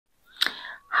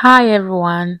Hi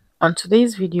everyone, on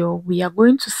today's video we are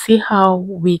going to see how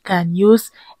we can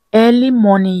use early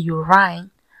morning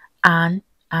urine and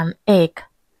an egg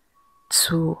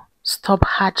to stop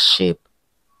hardship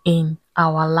in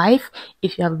our life.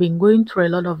 If you have been going through a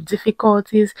lot of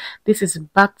difficulties, this is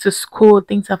back to school,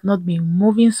 things have not been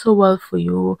moving so well for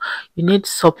you, you need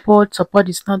support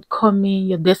is not coming,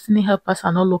 your destiny helpers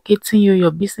are not locating you,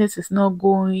 your business is not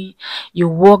going, you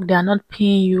work, they are not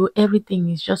paying you, everything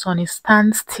is just on a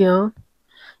standstill,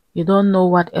 you don't know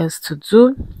what else to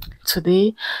do.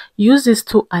 Today, use these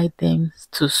two items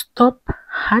to stop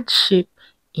hardship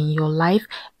in your life,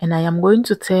 and I am going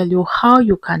to tell you how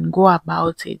you can go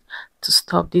about it to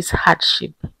stop this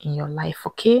hardship in your life.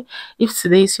 Okay, if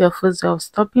today is your first day of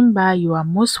stopping by, you are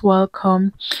most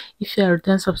welcome. If you're a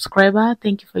return subscriber,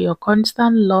 thank you for your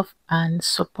constant love and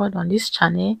support on this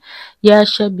channel. Yeah, I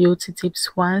share beauty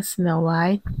tips once in a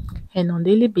while, and on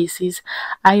daily basis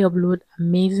I upload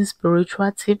amazing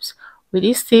spiritual tips. With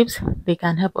these tips, they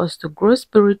can help us to grow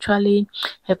spiritually,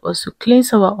 help us to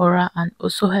cleanse our aura, and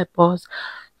also help us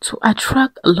to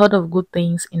attract a lot of good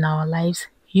things in our lives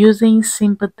using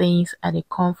simple things at the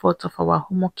comfort of our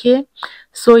home. Okay,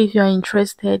 so if you're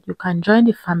interested, you can join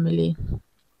the family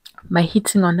by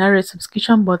hitting on that red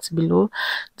subscription button below.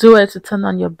 Do it to turn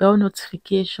on your bell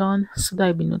notification so that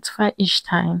you'll be notified each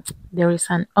time there is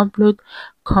an upload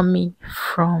coming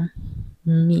from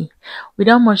me.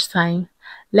 Without much time,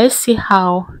 let's see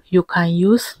how you can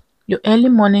use your early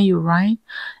morning urine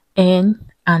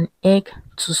and an egg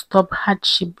to stop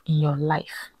hardship in your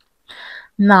life.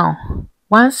 Now,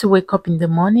 once you wake up in the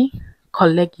morning,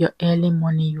 collect your early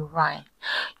morning urine.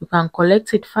 You can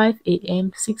collect it 5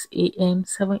 a.m., 6 a.m.,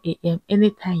 7 a.m.,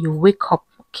 anytime you wake up,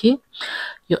 okay?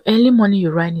 Your early morning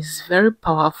urine is very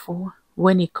powerful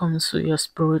when it comes to your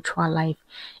spiritual life.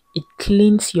 It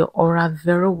cleans your aura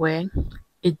very well.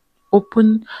 It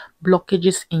opens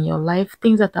blockages in your life,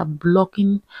 things that are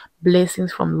blocking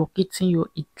blessings from locating you.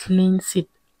 It cleans it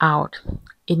out.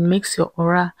 It makes your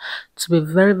aura to be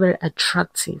very, very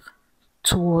attractive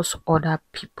towards other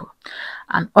people,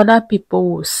 and other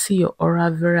people will see your aura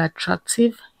very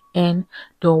attractive and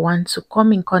they'll want to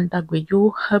come in contact with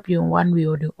you, help you in one way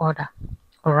or the other.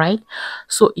 All right,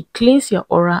 so it cleans your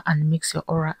aura and makes your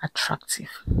aura attractive.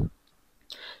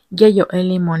 Get your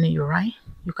early morning urine.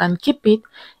 You can keep it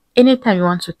anytime you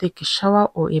want to take a shower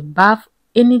or a bath,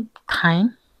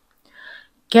 anytime.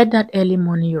 Get that early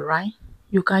morning urine.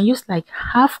 You can use like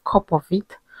half cup of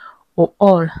it or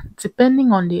all,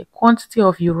 depending on the quantity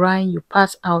of urine you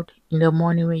pass out in the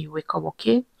morning when you wake up.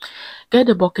 Okay, get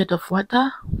a bucket of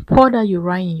water, pour that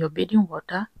urine in your bathing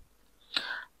water,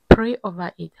 pray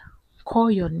over it,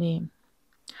 call your name,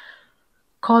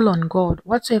 call on God,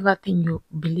 whatever thing you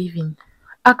believe in.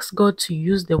 Ask God to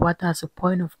use the water as a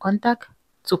point of contact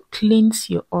to cleanse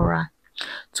your aura,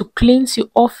 to cleanse you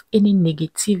of any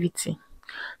negativity,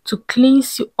 to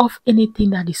cleanse you of anything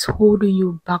that is holding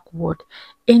you backward,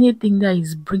 anything that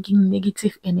is bringing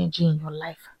negative energy in your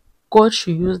life. God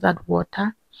should use that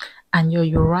water and your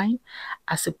urine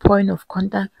as a point of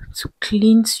contact to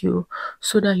cleanse you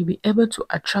so that you'll be able to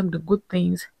attract the good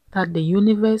things that the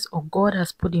universe or God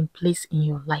has put in place in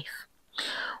your life.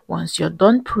 Once you're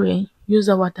done praying, use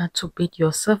the water to bathe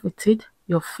yourself with it,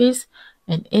 your face,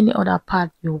 and any other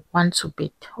part you want to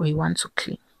bathe or you want to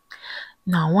clean.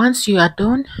 Now, once you are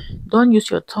done, don't use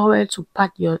your towel to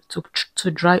pat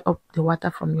to dry up the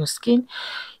water from your skin.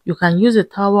 You can use a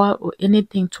towel or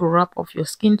anything to wrap off your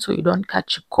skin so you don't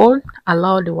catch a cold.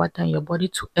 Allow the water in your body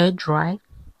to air dry.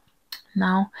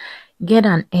 Now, get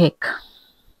an egg.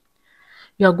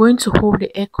 You are going to hold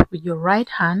the egg with your right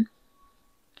hand.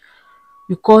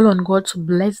 You call on God to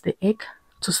bless the egg,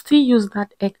 to still use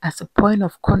that egg as a point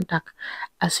of contact.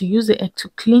 As you use the egg to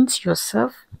cleanse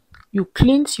yourself, you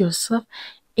cleanse yourself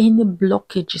any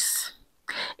blockages,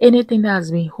 anything that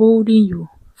has been holding you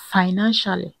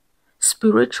financially,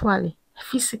 spiritually,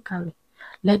 physically.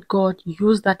 Let God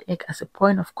use that egg as a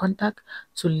point of contact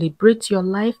to liberate your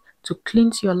life, to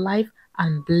cleanse your life,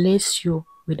 and bless you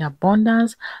with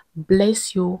abundance,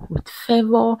 bless you with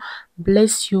favor,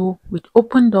 bless you with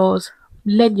open doors.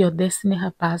 Let your destiny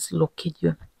helpers locate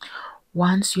you.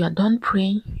 Once you are done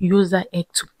praying, use that egg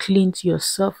to cleanse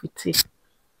yourself with it.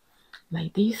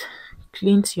 Like this.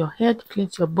 Cleanse your head,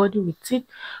 cleanse your body with it.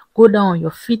 Go down on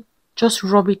your feet, just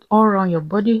rub it all around your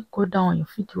body. Go down on your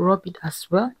feet, rub it as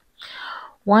well.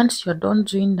 Once you're done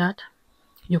doing that,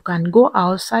 you can go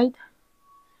outside.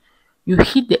 You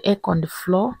hit the egg on the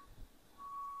floor.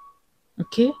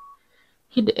 Okay,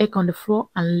 hit the egg on the floor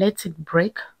and let it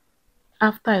break.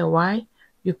 After a while,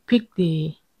 you pick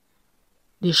the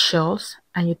shells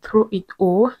and you throw it,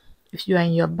 or if you are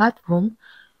in your bathroom,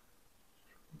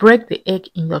 break the egg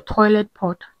in your toilet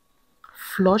pot,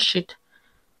 flush it,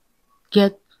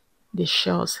 get the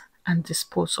shells and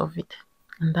dispose of it,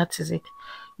 and that is it.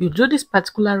 You do this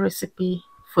particular recipe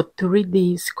for 3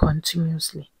 days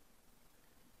continuously.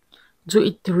 Do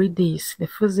it 3 days. The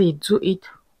first day you do it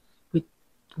with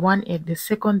 1 egg, the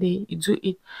second day you do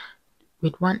it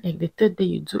with 1 egg, the third day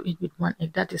you do it with 1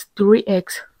 egg. That is 3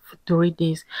 eggs for 3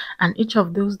 days, and each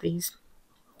of those days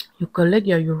you collect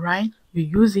your urine, you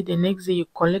use it. The next day you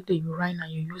collect the urine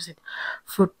and you use it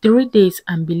for 3 days,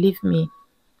 and believe me,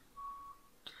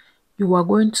 you are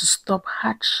going to stop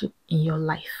hardship in your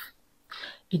life.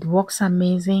 It works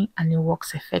amazing and it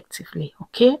works effectively.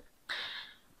 Okay,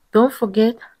 don't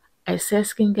forget, I sell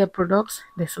skincare products.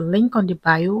 There's a link on the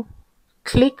bio.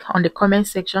 Click on the comment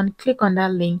section, click on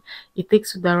that link. It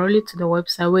takes you directly to the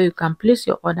website where you can place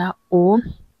your order, or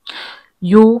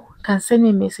you can send me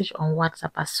a message on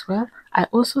WhatsApp as well. I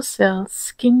also sell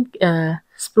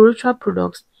spiritual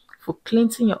products for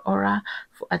cleansing your aura,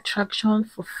 for attraction,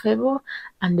 for favor,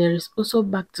 and there is also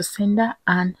back to sender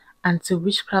and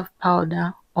anti-witchcraft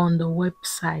powder on the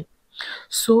website.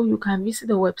 So you can visit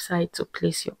the website to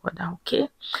place your order. Okay,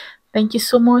 thank you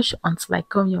so much. Until I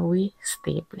come your way,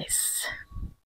 stay blessed.